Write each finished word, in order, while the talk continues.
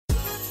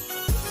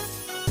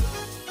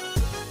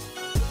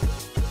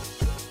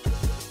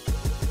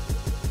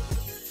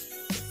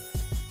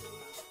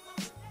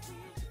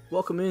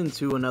Welcome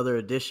into another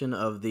edition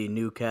of the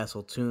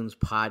Newcastle Tunes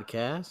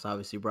podcast,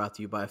 obviously brought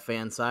to you by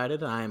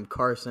Fansided. I am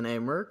Carson A.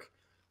 Merck,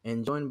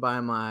 and joined by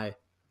my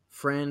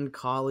friend,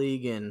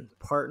 colleague, and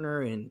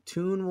partner in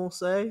tune, we'll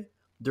say,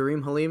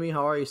 Dareem Halimi.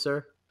 How are you,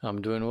 sir? I'm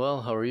doing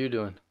well. How are you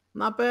doing?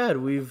 Not bad.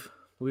 We've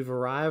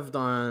arrived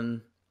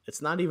on,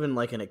 it's not even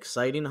like an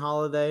exciting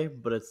holiday,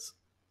 but it's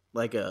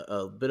like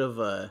a bit of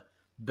a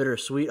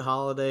bittersweet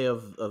holiday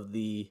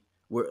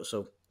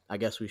so I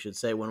guess we should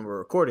say when we're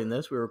recording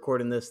this,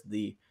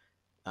 the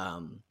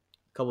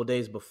couple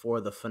days before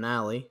the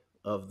finale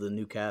of the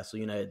Newcastle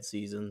United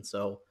season.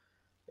 So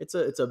it's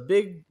a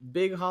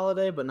big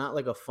holiday, but not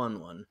like a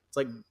fun one. It's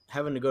like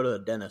having to go to a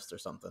dentist or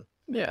something.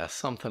 Yeah,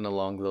 something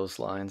along those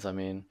lines. I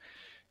mean,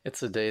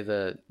 it's a day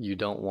that you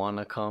don't want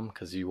to come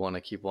because you want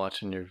to keep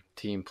watching your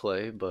team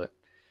play, but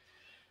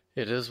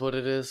it is what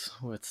it is.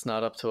 It's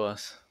not up to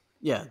us.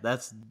 Yeah,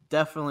 it's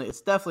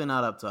definitely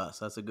not up to us.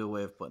 That's a good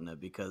way of putting it,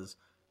 because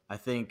I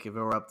think if it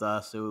were up to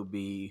us, it would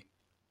be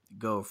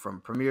go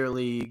from Premier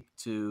League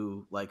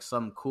to like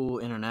some cool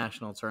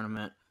international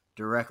tournament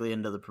directly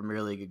into the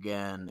Premier League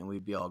again, and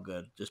we'd be all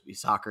good. Just be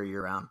soccer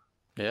year round.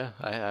 Yeah,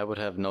 I would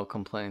have no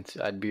complaints.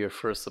 I'd be your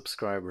first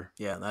subscriber.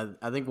 Yeah,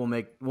 I think we'll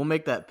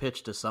make that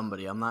pitch to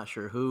somebody. I'm not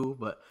sure who,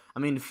 but I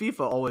mean,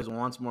 FIFA always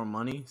wants more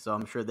money, so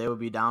I'm sure they would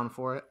be down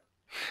for it.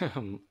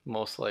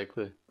 Most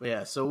likely. But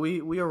yeah, so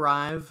we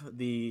arrive.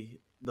 The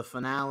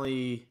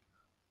finale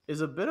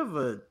is a bit of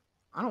a,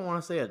 I don't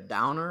want to say a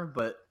downer,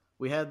 but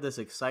we had this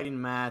exciting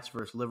match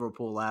versus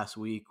Liverpool last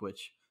week,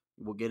 which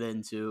we'll get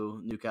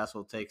into.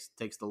 Newcastle takes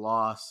the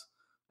loss,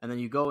 and then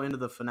you go into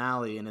the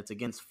finale and it's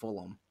against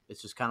Fulham.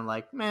 It's just kind of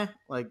like meh,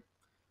 like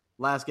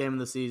last game of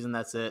the season.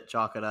 That's it.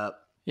 Chalk it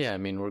up. Yeah, I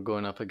mean, we're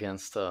going up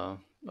against a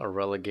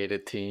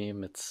relegated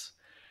team. It's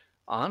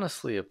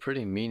honestly a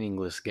pretty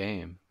meaningless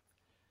game.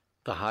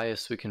 The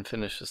highest we can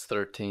finish is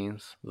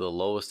 13th. The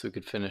lowest we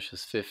could finish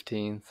is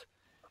 15th.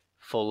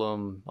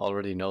 Fulham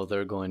already know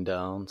they're going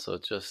down, so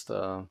it's just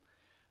a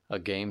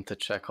game to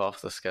check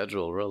off the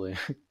schedule, really.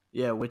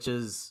 Yeah, which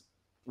is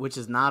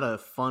not a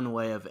fun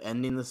way of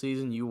ending the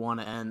season. You want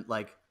to end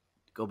like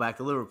go back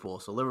to Liverpool.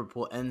 So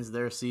Liverpool ends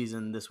their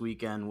season this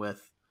weekend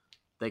with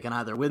they can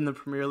either win the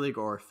Premier League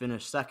or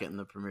finish second in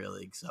the Premier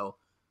League. So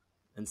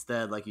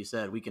instead, like you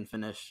said, we can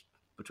finish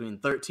between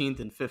 13th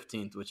and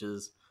 15th, which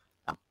is,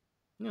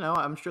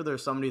 I'm sure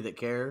there's somebody that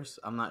cares.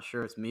 I'm not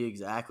sure it's me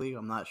exactly.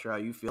 I'm not sure how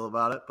you feel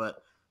about it,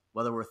 but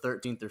whether we're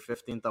 13th or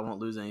 15th, I won't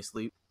lose any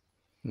sleep.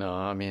 No,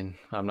 I mean,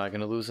 I'm not going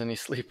to lose any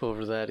sleep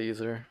over that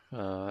either.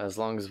 As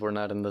long as we're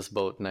not in this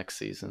boat next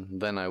season,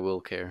 then I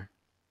will care.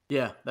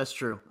 Yeah, that's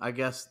true. I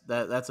guess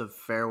that's a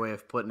fair way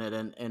of putting it.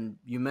 And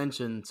you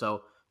mentioned,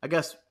 so I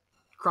guess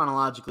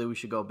chronologically we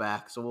should go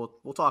back. So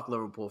we'll talk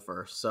Liverpool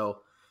first. So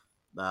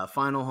the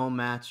final home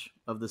match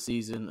of the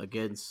season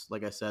against,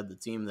 like I said, the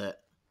team that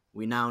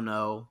we now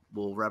know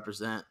will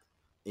represent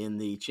in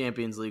the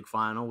Champions League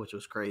final, which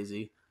was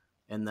crazy,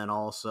 and then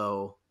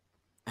also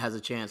has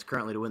a chance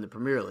currently to win the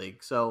Premier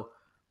League. So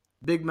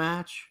big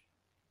match,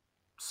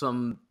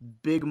 some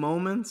big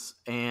moments,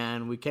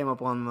 and we came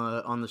up on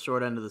the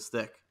short end of the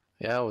stick.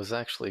 Yeah, I was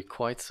actually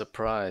quite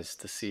surprised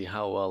to see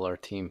how well our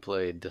team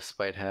played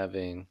despite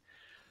having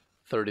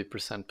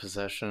 30%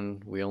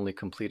 possession. We only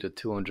completed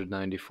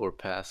 294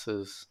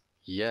 passes,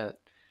 yet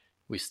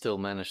we still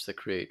managed to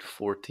create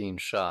 14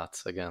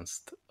 shots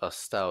against a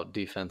stout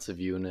defensive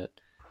unit,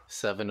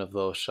 7 of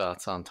those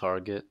shots on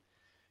target,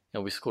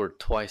 and we scored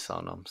twice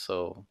on them.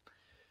 So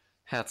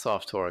hats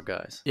off to our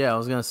guys. Yeah, I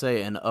was going to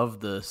say, and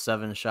of the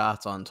 7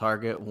 shots on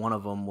target, one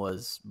of them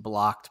was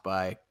blocked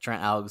by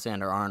Trent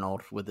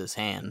Alexander-Arnold with his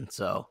hand.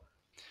 So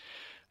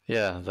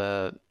yeah,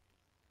 that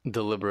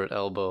deliberate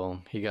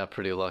elbow, he got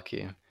pretty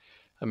lucky.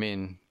 I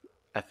mean,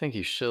 I think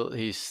he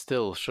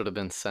still should have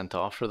been sent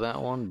off for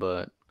that one,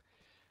 but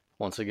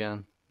once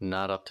again,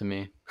 not up to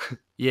me.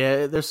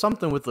 Yeah, there's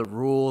something with the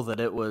rule that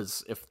it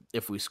was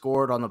if we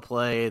scored on the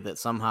play that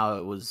somehow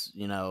it was,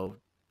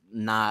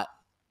 not,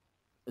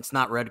 it's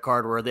not red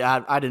card worthy.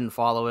 I didn't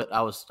follow it.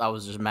 I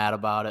was just mad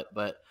about it.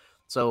 But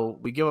so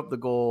we give up the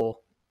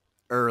goal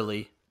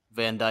early.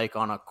 Van Dijk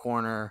on a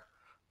corner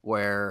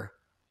where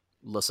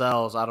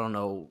Lascelles, I don't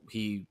know,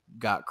 he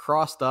got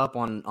crossed up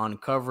on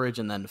coverage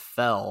and then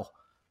fell,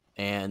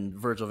 and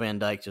Virgil van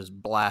Dijk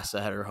just blasts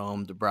a header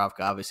home. Dubravka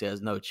obviously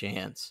has no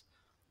chance.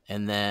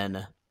 And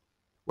then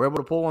we're able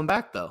to pull one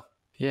back, though.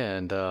 Yeah,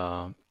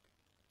 and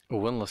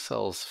when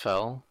Lascelles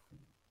fell,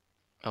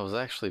 I was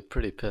actually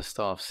pretty pissed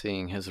off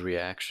seeing his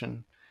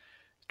reaction,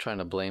 trying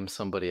to blame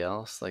somebody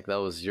else. Like, that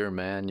was your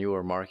man, you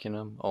were marking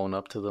him, own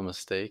up to the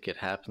mistake. It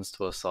happens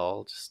to us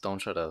all. Just don't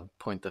try to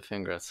point the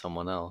finger at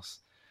someone else.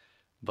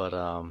 But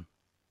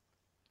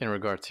in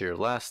regard to your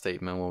last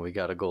statement, when we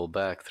got a goal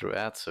back through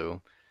Atsu,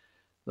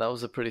 that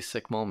was a pretty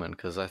sick moment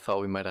because I thought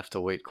we might have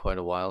to wait quite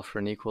a while for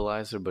an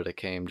equalizer, but it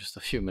came just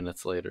a few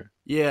minutes later.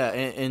 Yeah,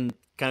 and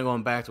kind of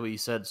going back to what you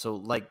said, so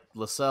like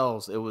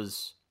Lascelles, it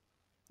was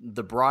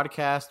the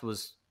broadcast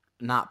was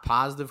not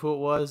positive who it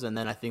was, and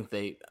then I think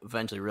they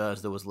eventually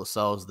realized it was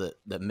Lascelles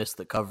that missed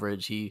the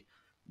coverage. He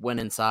went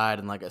inside,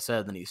 and like I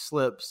said, then he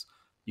slips.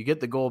 You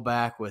get the goal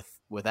back with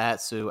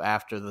Atsu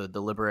after the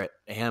deliberate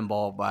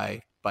handball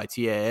by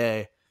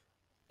TAA,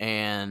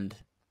 and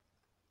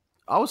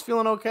I was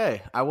feeling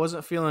okay. I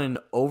wasn't feeling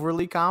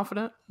overly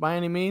confident by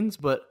any means,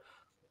 but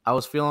I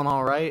was feeling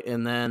all right.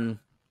 And then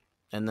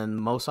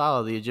Mo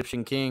Salah, the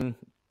Egyptian king,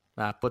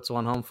 puts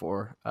one home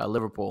for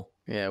Liverpool.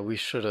 Yeah, we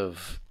should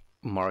have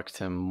marked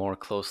him more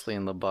closely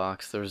in the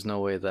box. There's no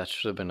way that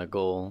should have been a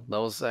goal.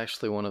 That was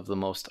actually one of the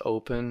most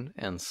open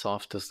and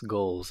softest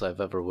goals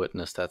I've ever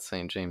witnessed at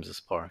St. James's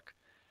Park.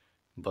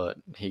 But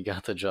he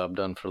got the job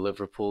done for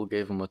Liverpool,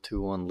 gave him a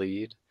 2-1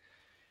 lead.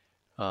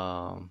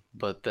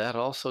 But that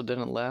also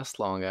didn't last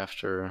long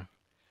after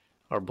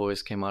our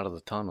boys came out of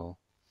the tunnel.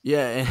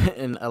 Yeah,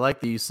 and I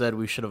like that you said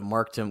we should have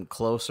marked him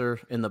closer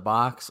in the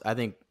box. I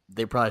think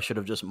they probably should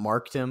have just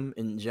marked him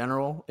in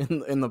general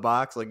in the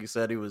box. Like you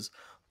said, he was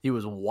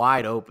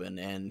wide open,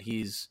 and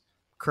he's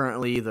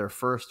currently either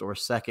first or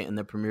second in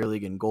the Premier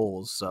League in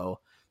goals. So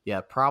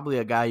yeah, probably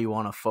a guy you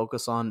want to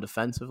focus on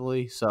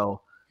defensively.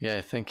 So Yeah,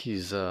 I think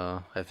he's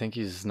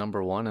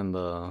number one in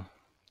the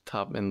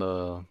top in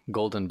the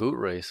Golden Boot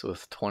race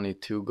with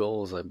 22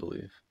 goals, I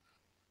believe.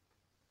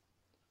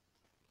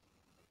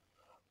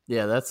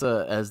 yeah, that's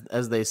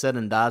as they said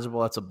in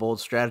dodgeball, that's a bold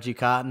strategy,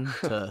 Cotton,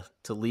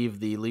 to leave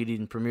the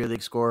leading Premier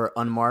League scorer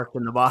unmarked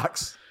in the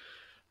box.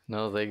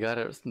 No, they got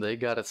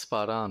it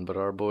spot on, but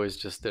our boys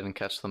just didn't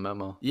catch the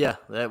memo. Yeah,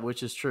 that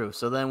which is true.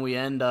 So then we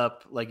end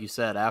up, like you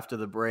said, after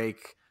the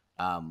break,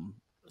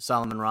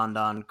 Solomon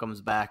Rondon comes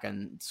back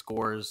and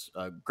scores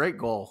a great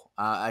goal.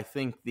 I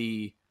think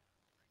the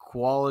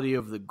quality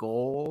of the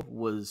goal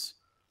was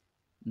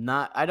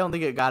not. I don't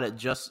think it got its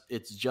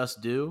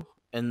just due.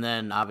 And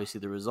then obviously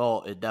the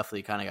result, it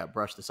definitely kind of got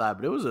brushed aside.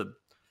 But it was a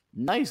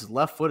nice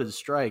left-footed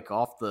strike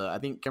off the. I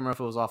can't remember if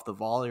it was off the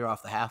volley or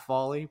off the half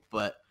volley,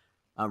 but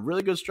a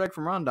really good strike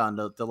from Rondon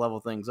to level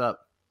things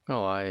up.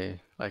 Oh, I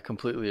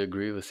completely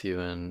agree with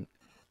you, and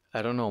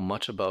I don't know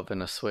much about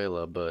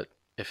Venezuela, but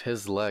if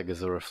his leg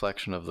is a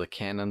reflection of the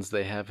cannons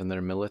they have in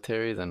their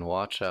military, then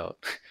watch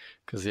out.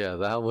 Because, yeah,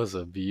 that was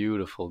a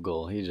beautiful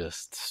goal. He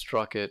just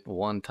struck it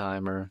one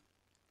timer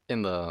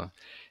in the.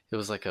 It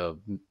was like a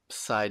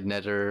side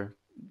netter.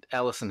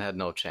 Allison had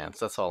no chance.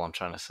 That's all I'm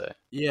trying to say.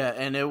 Yeah,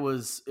 and it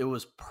was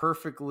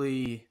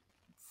perfectly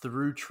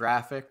through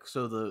traffic.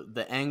 So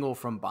the angle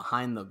from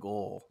behind the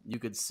goal, you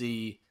could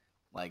see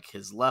like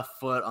his left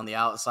foot on the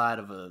outside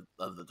of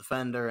the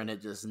defender, and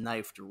it just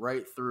knifed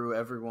right through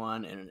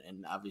everyone,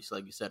 and obviously,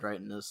 like you said, right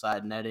into the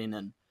side netting.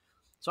 And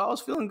so I was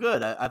feeling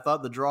good. I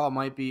thought the draw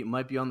might be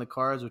on the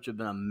cards, which would have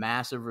been a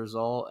massive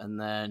result. And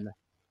then,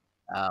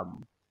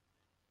 um,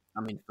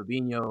 I mean,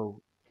 Fabinho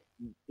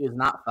is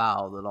not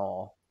fouled at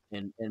all,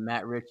 and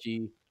Matt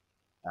Ritchie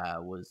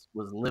was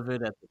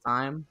livid at the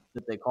time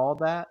that they called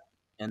that,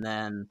 and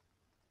then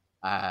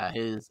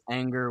his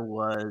anger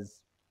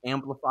was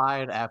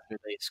amplified after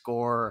they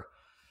score.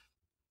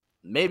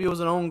 Maybe it was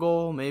an own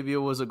goal, maybe it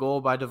was a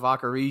goal by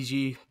Divock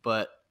Origi,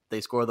 but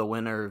they score the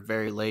winner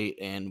very late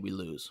and we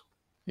lose.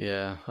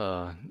 Yeah,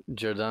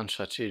 Jordan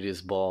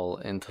Shaqiri's ball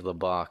into the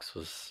box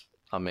was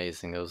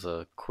amazing. It was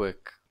a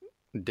quick,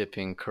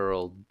 dipping,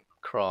 curled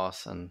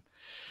cross, and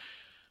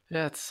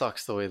yeah, it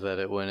sucks the way that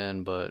it went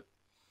in, but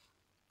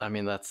I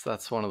mean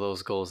that's one of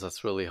those goals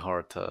that's really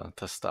hard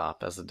to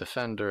stop as a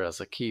defender,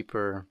 as a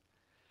keeper.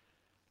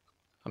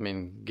 I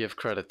mean, give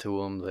credit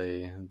to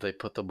them. They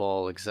put the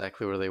ball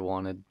exactly where they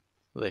wanted.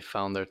 They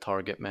found their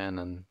target man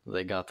and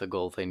they got the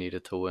goal they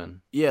needed to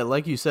win. Yeah,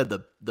 like you said,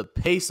 the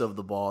pace of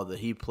the ball that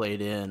he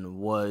played in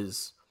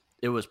was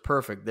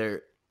perfect.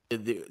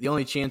 The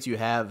only chance you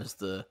have is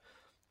to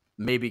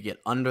maybe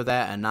get under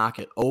that and knock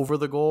it over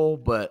the goal,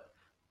 but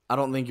I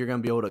don't think you're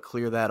going to be able to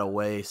clear that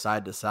away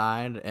side to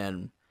side.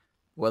 And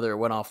whether it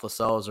went off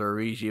Lascelles or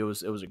Origi, it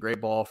was a great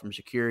ball from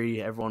Shaqiri.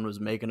 Everyone was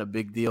making a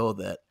big deal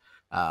that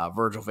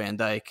Virgil van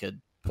Dijk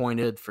had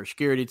pointed for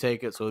Shaqiri to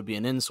take it, so it would be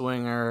an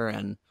in-swinger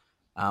and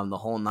the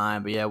whole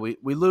nine. But yeah, we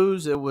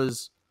lose. It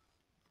was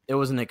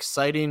an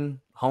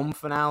exciting home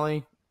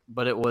finale,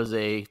 but it was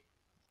a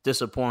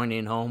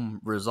disappointing home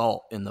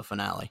result in the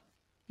finale.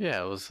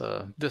 Yeah, it was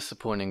a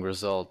disappointing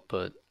result,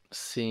 but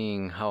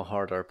seeing how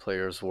hard our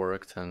players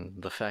worked and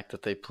the fact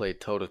that they played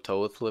toe to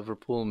toe with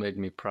Liverpool made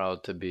me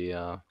proud to be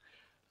a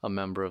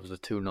member of the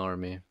Toon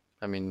Army.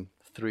 I mean,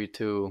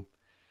 3-2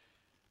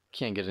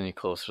 can't get any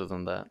closer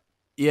than that.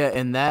 Yeah,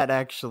 and that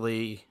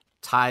actually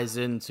ties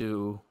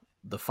into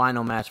the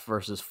final match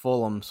versus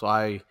Fulham.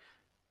 So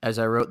as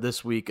I wrote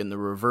this week in the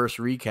reverse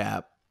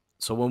recap,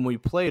 so when we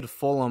played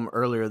Fulham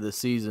earlier this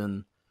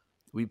season,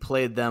 we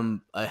played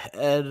them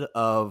ahead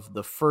of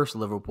the first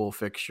Liverpool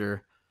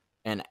fixture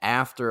and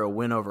after a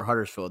win over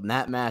Huddersfield. And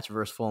that match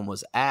versus Fulham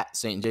was at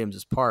St.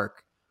 James's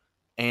Park,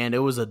 and it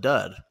was a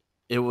dud.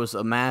 It was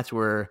a match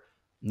where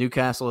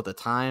Newcastle at the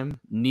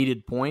time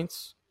needed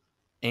points,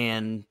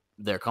 and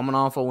they're coming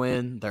off a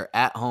win. They're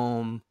at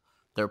home.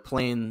 They're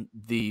playing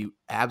the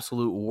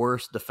absolute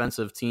worst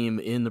defensive team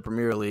in the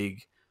Premier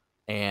League,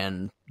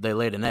 and they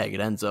laid an egg. It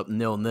ends up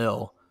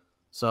 0-0.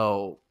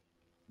 So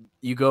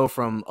you go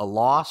from a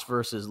loss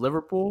versus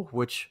Liverpool,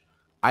 which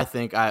I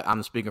think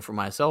I'm speaking for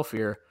myself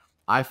here.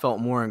 I felt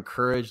more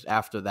encouraged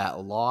after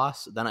that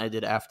loss than I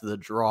did after the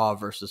draw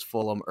versus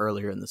Fulham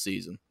earlier in the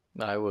season.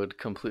 I would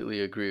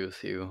completely agree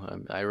with you.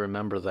 I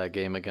remember that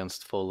game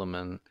against Fulham,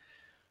 and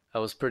I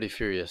was pretty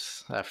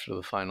furious after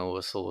the final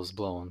whistle was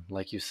blown.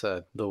 Like you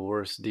said, the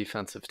worst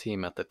defensive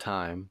team at the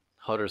time,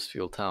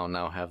 Huddersfield Town,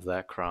 now have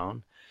that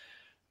crown.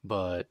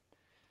 But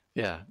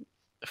yeah,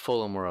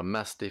 Fulham were a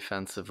mess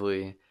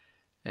defensively,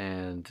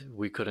 and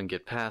we couldn't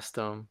get past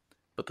them.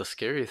 But the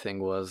scary thing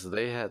was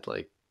they had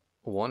like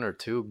one or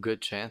two good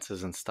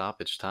chances in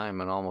stoppage time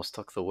and almost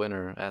took the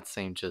winner at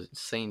St.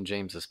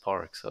 James's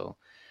Park. So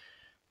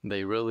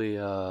they really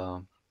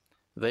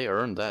they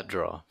earned that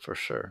draw for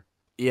sure.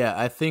 Yeah,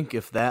 I think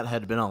if that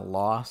had been a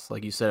loss,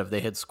 like you said, if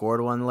they had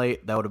scored one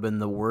late, that would have been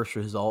the worst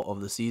result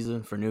of the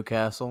season for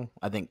Newcastle.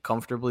 I think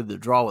comfortably the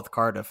draw with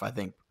Cardiff, I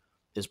think,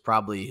 is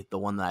probably the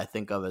one that I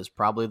think of as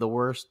probably the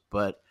worst.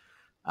 But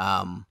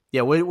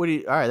yeah, what do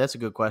you? All right, that's a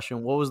good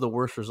question. What was the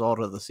worst result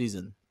of the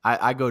season?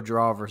 I go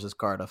draw versus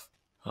Cardiff.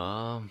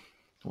 Um,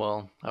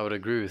 well, I would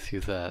agree with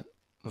you that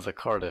the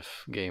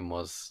Cardiff game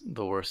was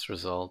the worst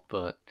result,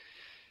 but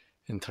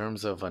in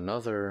terms of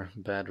another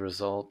bad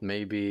result,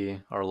 maybe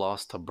our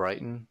loss to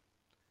Brighton.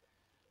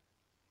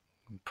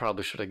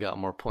 Probably should have got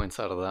more points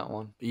out of that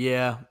one.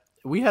 Yeah,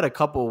 we had a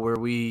couple where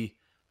we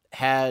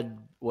had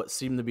what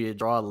seemed to be a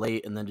draw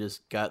late, and then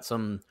just got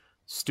some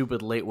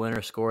stupid late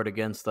winner scored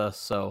against us.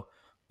 So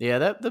yeah,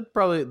 that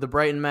probably the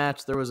Brighton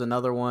match. There was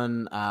another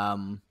one.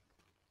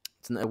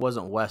 It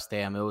wasn't West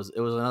Ham. It was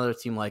another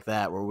team like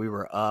that where we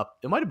were up.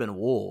 It might have been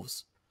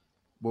Wolves,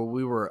 where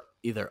we were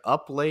either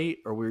up late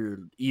or we were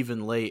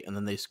even late, and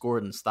then they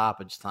scored in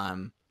stoppage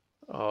time.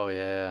 Oh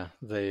yeah,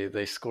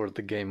 they scored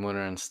the game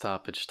winner in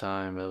stoppage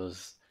time. It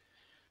was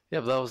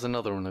yeah, but that was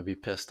another one to be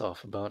pissed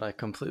off about. I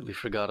completely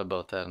forgot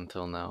about that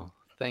until now.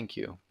 Thank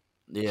you.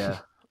 Yeah,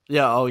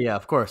 yeah, oh yeah,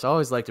 of course. I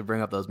always like to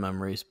bring up those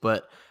memories.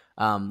 But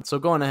so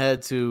going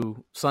ahead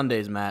to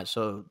Sunday's match.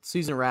 So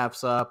season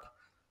wraps up.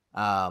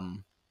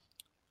 Um,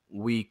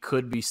 we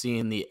could be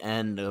seeing the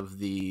end of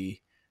the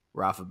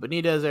Rafa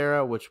Benitez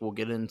era, which we'll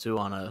get into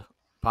on a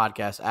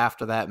podcast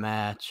after that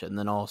match, and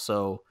then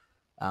also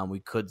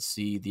we could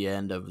see the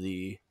end of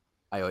the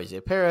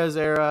Ayoze Perez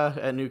era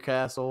at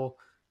Newcastle,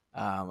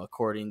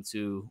 according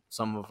to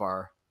some of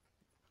our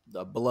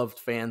beloved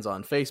fans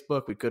on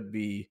Facebook. We could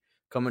be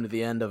coming to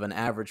the end of an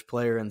average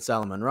player in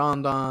Salomon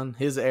Rondon,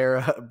 his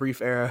era,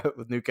 brief era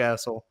with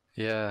Newcastle.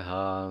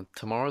 Yeah,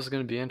 tomorrow's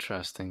going to be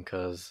interesting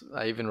because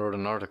I even wrote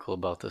an article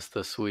about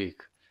this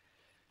week,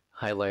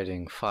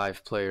 highlighting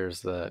 5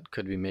 players that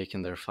could be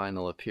making their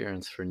final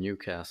appearance for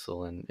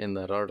Newcastle. And in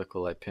that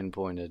article, I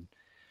pinpointed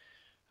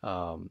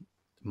um,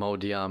 Mo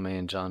Diame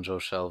and Jonjo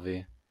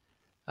Shelvey,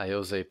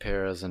 Ayoze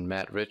Perez and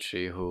Matt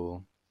Ritchie,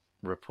 who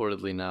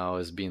reportedly now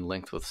is being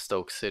linked with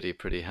Stoke City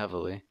pretty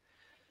heavily,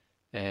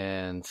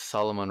 and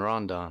Salomon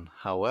Rondon.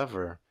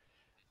 However,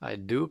 I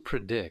do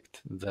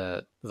predict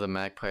that the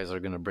Magpies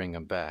are going to bring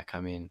him back. I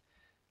mean,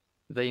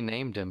 they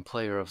named him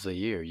Player of the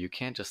Year. You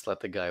can't just let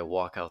the guy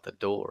walk out the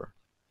door.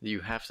 You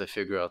have to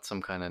figure out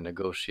some kind of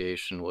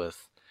negotiation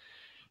with.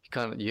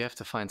 You have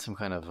to find some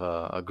kind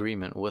of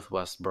agreement with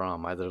West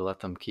Brom. Either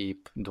let them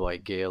keep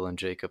Dwight Gale and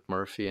Jacob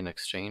Murphy in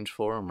exchange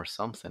for him or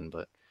something.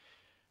 But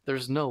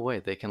there's no way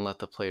they can let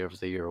the Player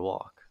of the Year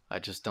walk. I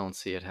just don't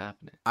see it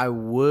happening. I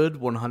would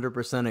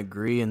 100%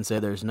 agree and say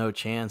there's no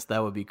chance.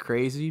 That would be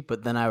crazy.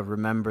 But then I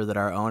remember that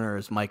our owner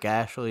is Mike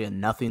Ashley and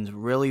nothing's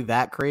really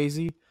that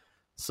crazy.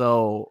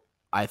 So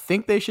I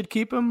think they should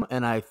keep him,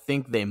 and I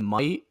think they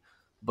might.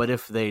 But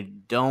if they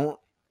don't,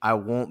 I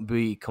won't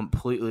be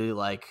completely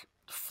like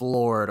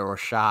floored or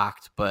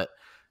shocked. But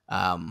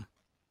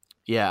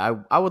yeah,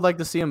 I would like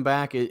to see him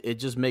back. It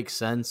just makes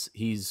sense.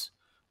 He's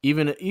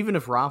even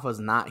if Rafa's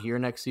not here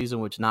next season,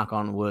 which knock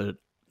on wood,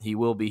 he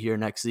will be here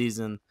next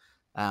season.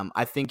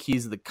 I think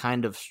he's the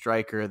kind of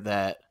striker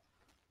that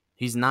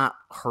he's not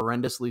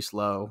horrendously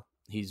slow.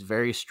 He's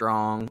very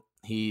strong.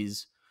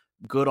 He's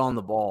good on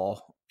the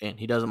ball, and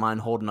he doesn't mind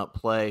holding up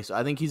play. So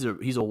I think he's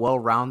a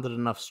well-rounded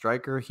enough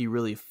striker. He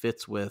really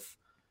fits with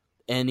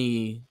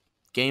any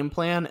game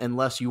plan,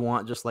 unless you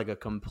want just like a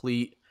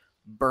complete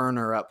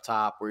burner up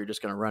top where you're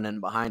just going to run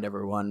in behind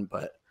everyone.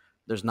 But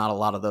there's not a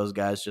lot of those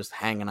guys just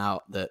hanging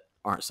out that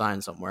aren't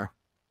signed somewhere.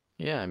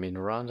 Yeah, I mean,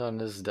 Rondon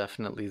is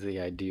definitely the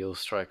ideal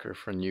striker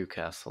for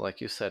Newcastle.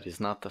 Like you said, he's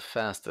not the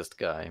fastest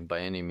guy by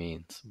any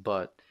means,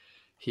 but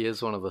he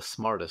is one of the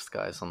smartest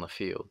guys on the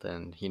field,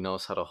 and he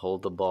knows how to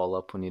hold the ball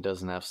up when he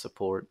doesn't have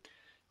support.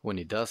 When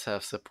he does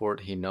have support,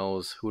 he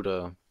knows who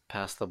to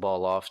pass the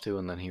ball off to,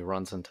 and then he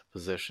runs into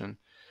position.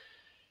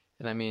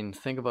 And I mean,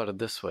 think about it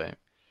this way.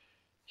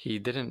 He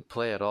didn't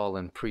play at all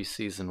in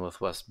preseason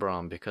with West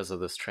Brom because of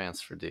this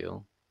transfer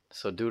deal.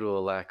 So due to a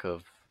lack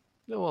of,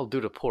 well,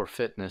 due to poor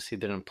fitness, he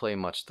didn't play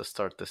much to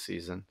start the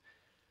season.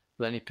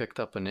 Then he picked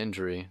up an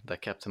injury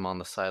that kept him on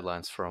the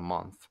sidelines for a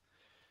month.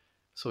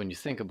 So when you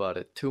think about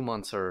it, 2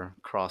 months are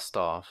crossed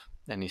off,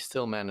 and he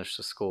still managed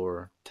to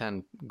score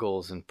 10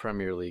 goals in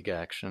Premier League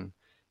action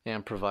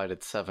and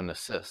provided 7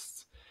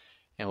 assists.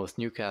 And with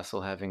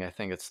Newcastle having, I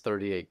think it's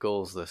 38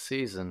 goals this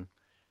season,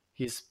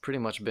 he's pretty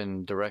much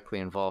been directly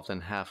involved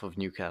in half of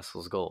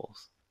Newcastle's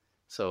goals.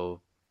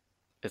 So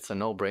it's a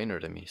no-brainer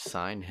to me.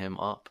 Sign him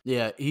up.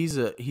 Yeah, he's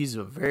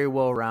a very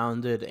well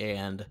rounded,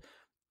 and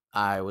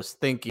I was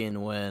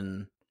thinking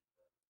when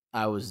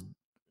I was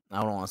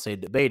I don't want to say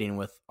debating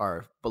with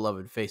our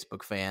beloved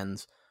Facebook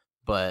fans,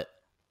 but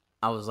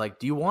I was like,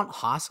 do you want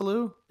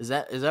Hasalu? Is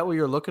that what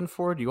you're looking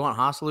for? Do you want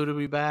Hasalu to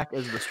be back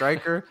as the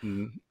striker?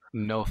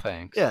 No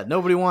thanks. Yeah,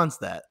 nobody wants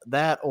that.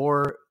 That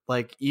or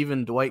like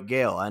even Dwight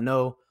Gale. I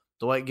know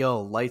Dwight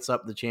Gale lights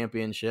up the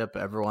championship.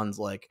 Everyone's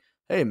like,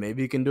 hey,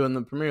 maybe he can do it in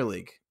the Premier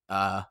League.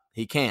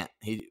 He can't.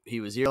 He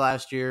was here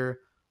last year.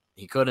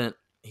 He couldn't.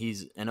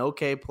 He's an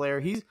okay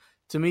player.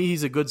 To me,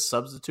 he's a good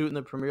substitute in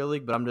the Premier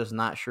League, but I'm just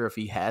not sure if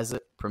he has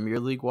it Premier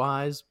League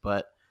wise.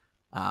 But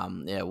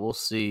yeah, we'll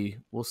see.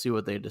 We'll see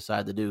what they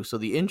decide to do. So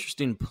the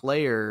interesting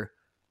player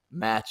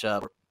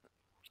matchup,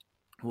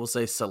 we'll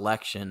say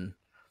selection,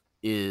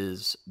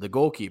 is the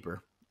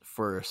goalkeeper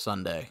for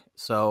Sunday.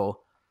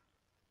 So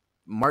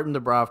Martin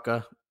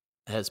Dubravka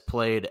has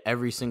played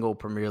every single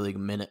Premier League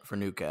minute for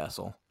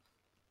Newcastle.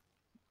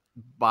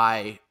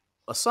 By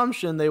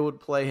assumption, they would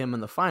play him in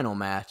the final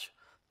match,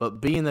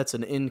 but being that's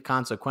an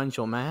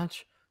inconsequential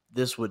match,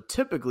 this would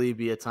typically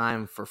be a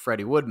time for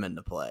Freddie Woodman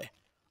to play.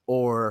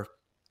 Or,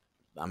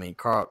 I mean,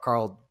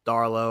 Carl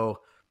Darlow,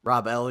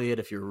 Rob Elliott,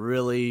 if you're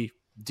really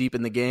deep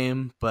in the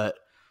game. But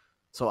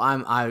so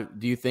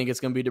do you think it's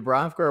going to be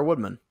Dubravka or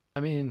Woodman? I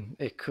mean,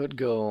 it could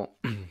go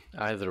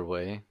either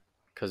way,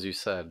 because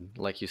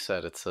like you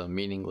said, it's a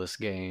meaningless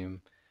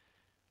game.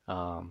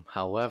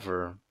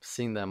 However,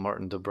 seeing that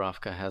Martin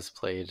Dubravka has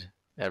played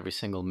every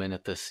single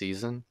minute this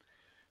season,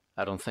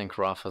 I don't think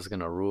Rafa's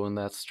going to ruin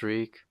that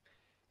streak.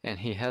 And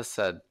he has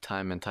said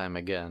time and time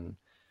again,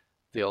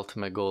 the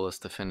ultimate goal is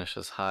to finish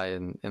as high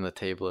in the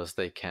table as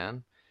they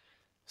can.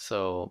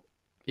 So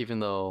even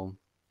though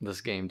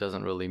this game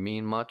doesn't really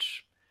mean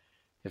much,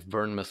 if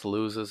Bournemouth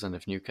loses and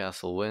if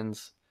Newcastle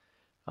wins,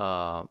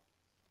 I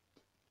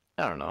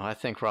don't know. I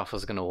think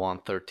Rafa's going to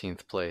want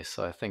 13th place,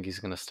 so I think he's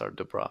going to start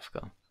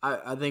Dubravka.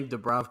 I think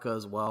Dubravka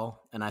as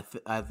well, and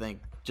I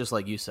think just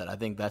like you said, I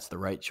think that's the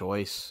right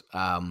choice.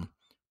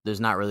 There's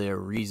not really a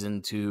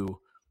reason to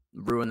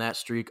ruin that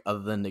streak other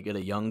than to get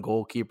a young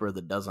goalkeeper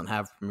that doesn't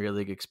have Premier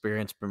League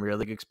experience.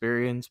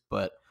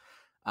 But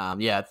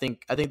yeah, I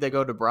think they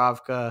go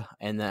Dubravka,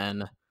 and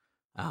then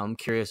I'm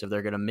curious if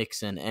they're going to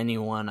mix in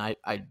anyone. I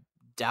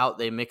doubt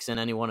they mix in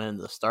anyone in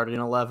the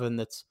starting 11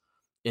 that's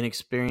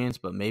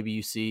inexperienced, but maybe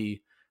you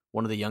see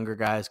one of the younger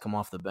guys come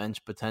off the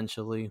bench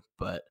potentially.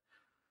 But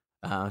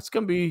it's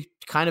going to be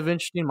kind of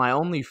interesting. My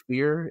only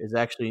fear is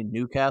actually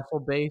Newcastle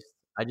based.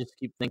 I just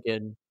keep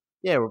thinking,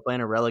 yeah, we're playing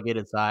a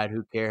relegated side.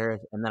 Who cares?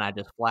 And then I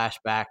just flash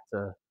back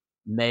to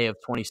May of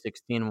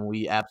 2016 when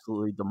we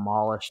absolutely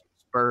demolished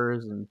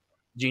Spurs and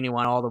Genie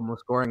Wijnaldum was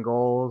scoring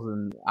goals.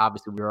 And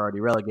obviously we were already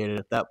relegated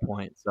at that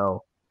point.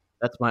 So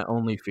that's my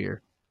only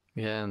fear.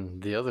 Yeah,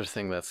 and the other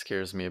thing that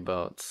scares me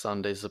about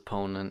Sunday's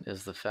opponent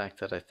is the fact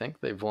that I think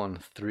they've won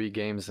 3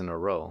 games in a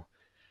row.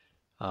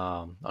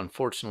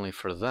 Unfortunately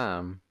for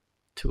them,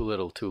 too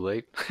little, too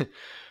late.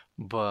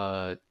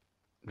 But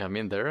I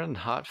mean, they're in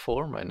hot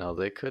form right now.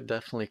 They could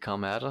definitely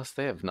come at us.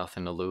 They have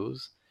nothing to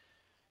lose.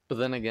 But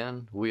then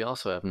again, we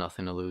also have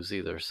nothing to lose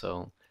either.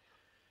 So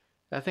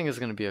I think it's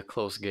going to be a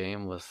close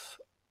game with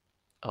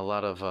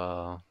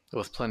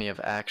with plenty of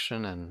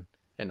action and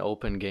an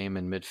open game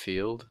in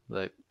midfield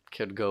that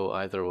could go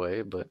either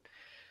way. But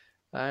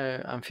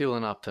I'm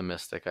feeling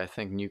optimistic. I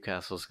think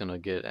Newcastle's going to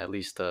get at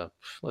least a,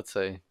 let's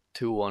say,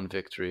 2-1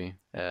 victory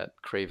at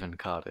Craven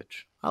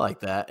Cottage. I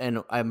like that.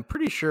 And I'm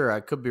pretty sure, I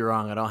could be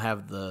wrong, I don't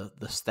have the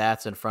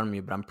stats in front of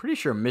me, but I'm pretty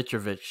sure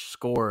Mitrovic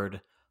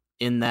scored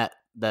in that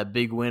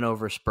big win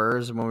over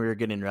Spurs when we were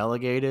getting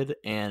relegated.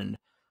 And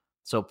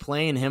so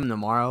playing him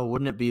tomorrow,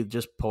 wouldn't it be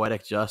just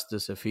poetic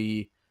justice if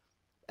he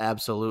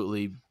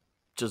absolutely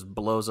just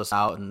blows us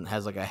out and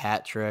has like a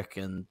hat trick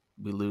and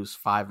we lose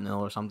 5-0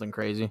 or something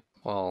crazy?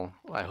 Well,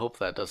 I hope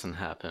that doesn't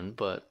happen,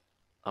 but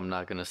I'm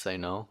not going to say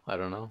no. I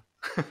don't know.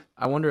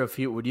 I wonder if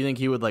would you think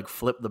he would like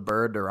flip the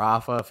bird to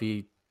Rafa if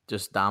he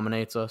just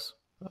dominates us?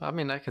 I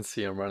mean, I can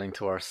see him running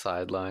to our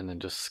sideline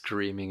and just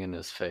screaming in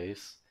his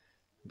face.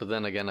 But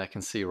then again, I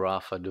can see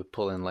Rafa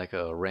pull in like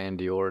a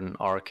Randy Orton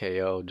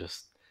RKO,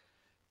 just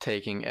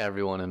taking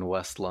everyone in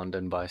West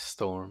London by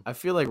storm. I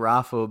feel like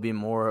Rafa would be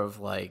more of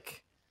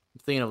like, I'm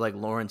thinking of like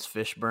Lawrence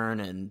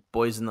Fishburne and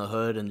Boys in the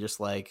Hood, and just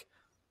like,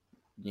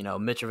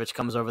 Mitrovic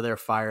comes over there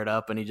fired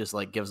up and he just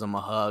like gives him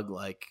a hug,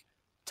 like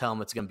tell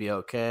him it's gonna be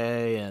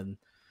okay. And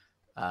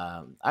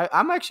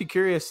I'm actually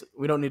curious.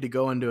 We don't need to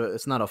go into it.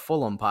 It's not a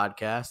Fulham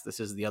podcast. This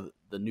is the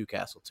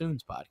Newcastle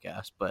Tunes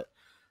podcast. But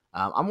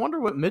I'm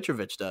wondering what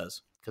Mitrovic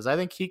does, because I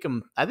think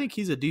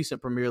he's a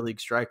decent Premier League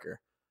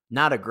striker.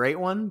 Not a great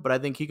one, but I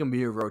think he can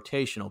be a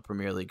rotational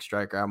Premier League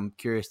striker. I'm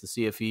curious to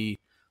see if he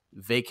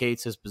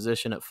vacates his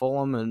position at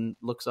Fulham and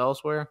looks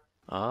elsewhere.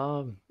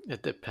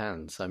 It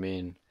depends. I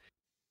mean,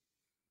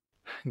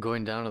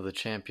 Going down to the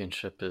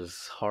championship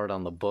is hard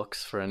on the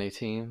books for any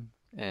team,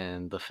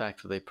 and the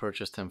fact that they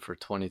purchased him for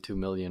 £22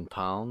 million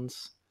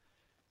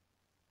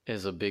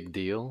is a big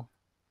deal.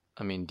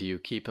 I mean, do you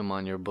keep him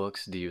on your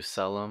books? Do you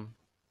sell him?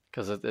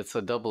 Because it's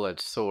a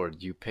double-edged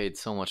sword. You paid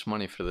so much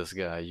money for this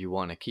guy, you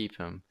want to keep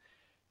him,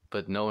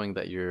 but knowing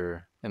that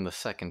you're in the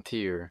second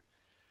tier,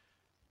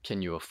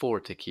 can you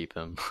afford to keep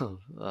him? So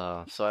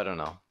I don't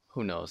know.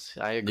 Who knows?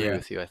 I agree Yeah.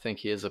 with you. I think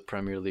he is a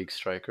Premier League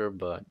striker,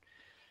 but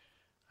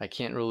I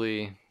can't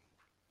really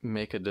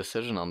make a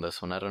decision on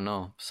this one. I don't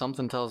know.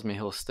 Something tells me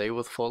he'll stay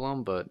with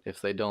Fulham, but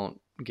if they don't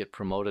get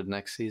promoted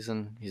next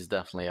season, he's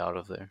definitely out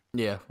of there.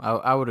 Yeah,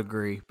 I would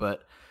agree.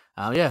 But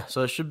yeah,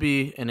 so it should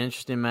be an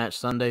interesting match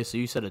Sunday. So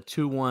you said a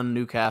 2-1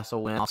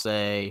 Newcastle win. I'll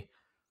say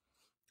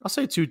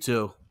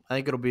 2-2. I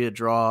think it'll be a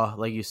draw,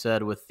 like you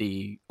said, with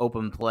the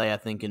open play. I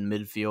think in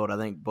midfield, I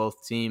think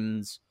both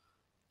teams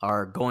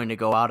are going to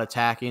go out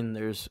attacking.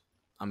 There's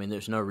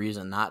no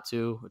reason not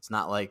to. It's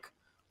not like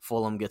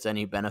Fulham gets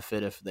any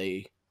benefit if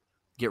they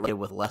get rid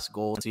with less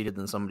goals conceded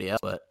than somebody else.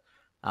 But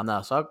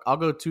no, so I'll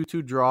go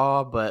 2-2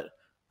 draw. But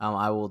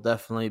I will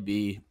definitely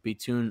be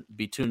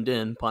tuned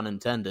in, pun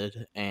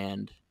intended,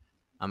 and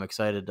I'm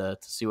excited to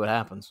see what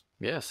happens.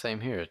 Yeah, same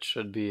here. It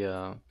should be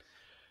a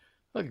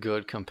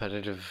good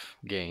competitive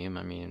game.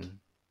 I mean,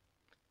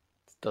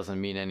 it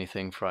doesn't mean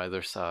anything for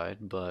either side,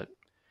 but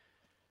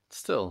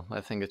still,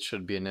 I think it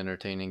should be an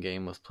entertaining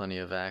game with plenty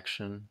of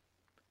action.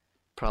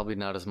 Probably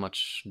not as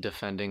much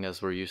defending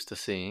as we're used to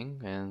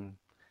seeing, and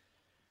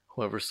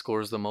whoever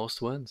scores the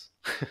most wins.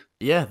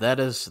 Yeah, that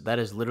is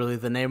literally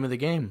the name of the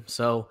game.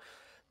 So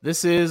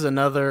this is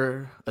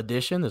another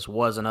edition. This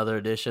was another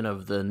edition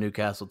of the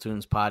Newcastle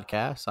Tunes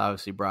podcast,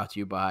 obviously brought to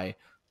you by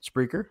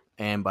Spreaker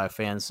and by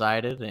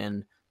Fansided.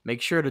 And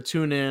make sure to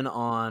tune in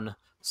on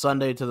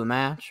Sunday to the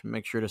match.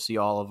 Make sure to see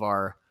all of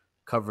our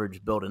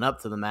coverage building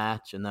up to the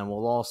match. And then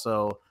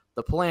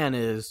the plan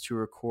is to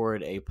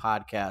record a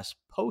podcast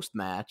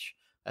post-match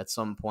at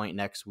some point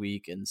next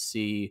week and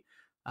see,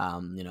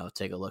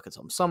 take a look at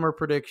some summer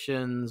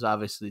predictions,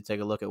 obviously take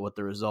a look at what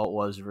the result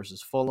was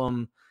versus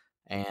Fulham,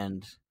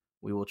 and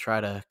we will try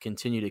to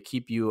continue to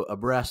keep you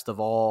abreast of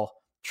all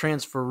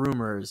transfer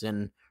rumors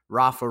and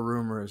Rafa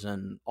rumors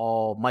and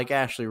all Mike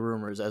Ashley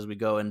rumors as we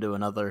go into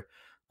another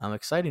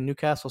exciting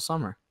Newcastle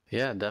summer.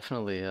 Yeah,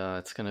 definitely.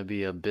 It's going to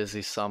be a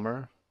busy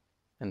summer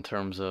in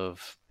terms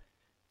of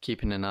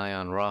keeping an eye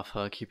on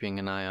Rafa, keeping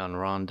an eye on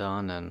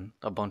Rondon, and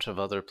a bunch of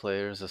other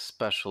players,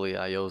 especially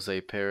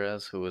Ayoze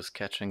Perez, who is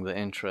catching the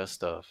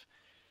interest of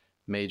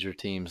major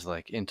teams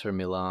like Inter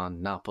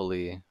Milan,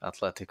 Napoli,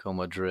 Atletico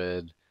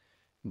Madrid,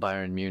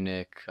 Bayern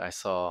Munich. I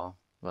saw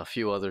a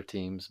few other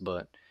teams,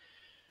 but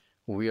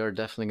we are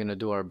definitely going to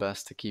do our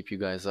best to keep you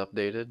guys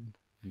updated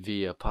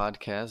via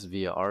podcast,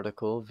 via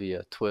article,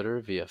 via Twitter,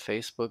 via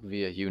Facebook,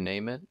 via you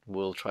name it.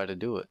 We'll try to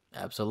do it.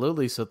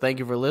 Absolutely. So thank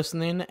you for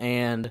listening,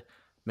 and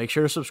make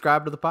sure to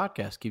subscribe to the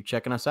podcast. Keep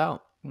checking us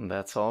out.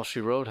 That's all she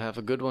wrote. Have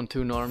a good one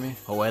too, Normie.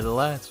 Away the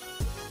lads.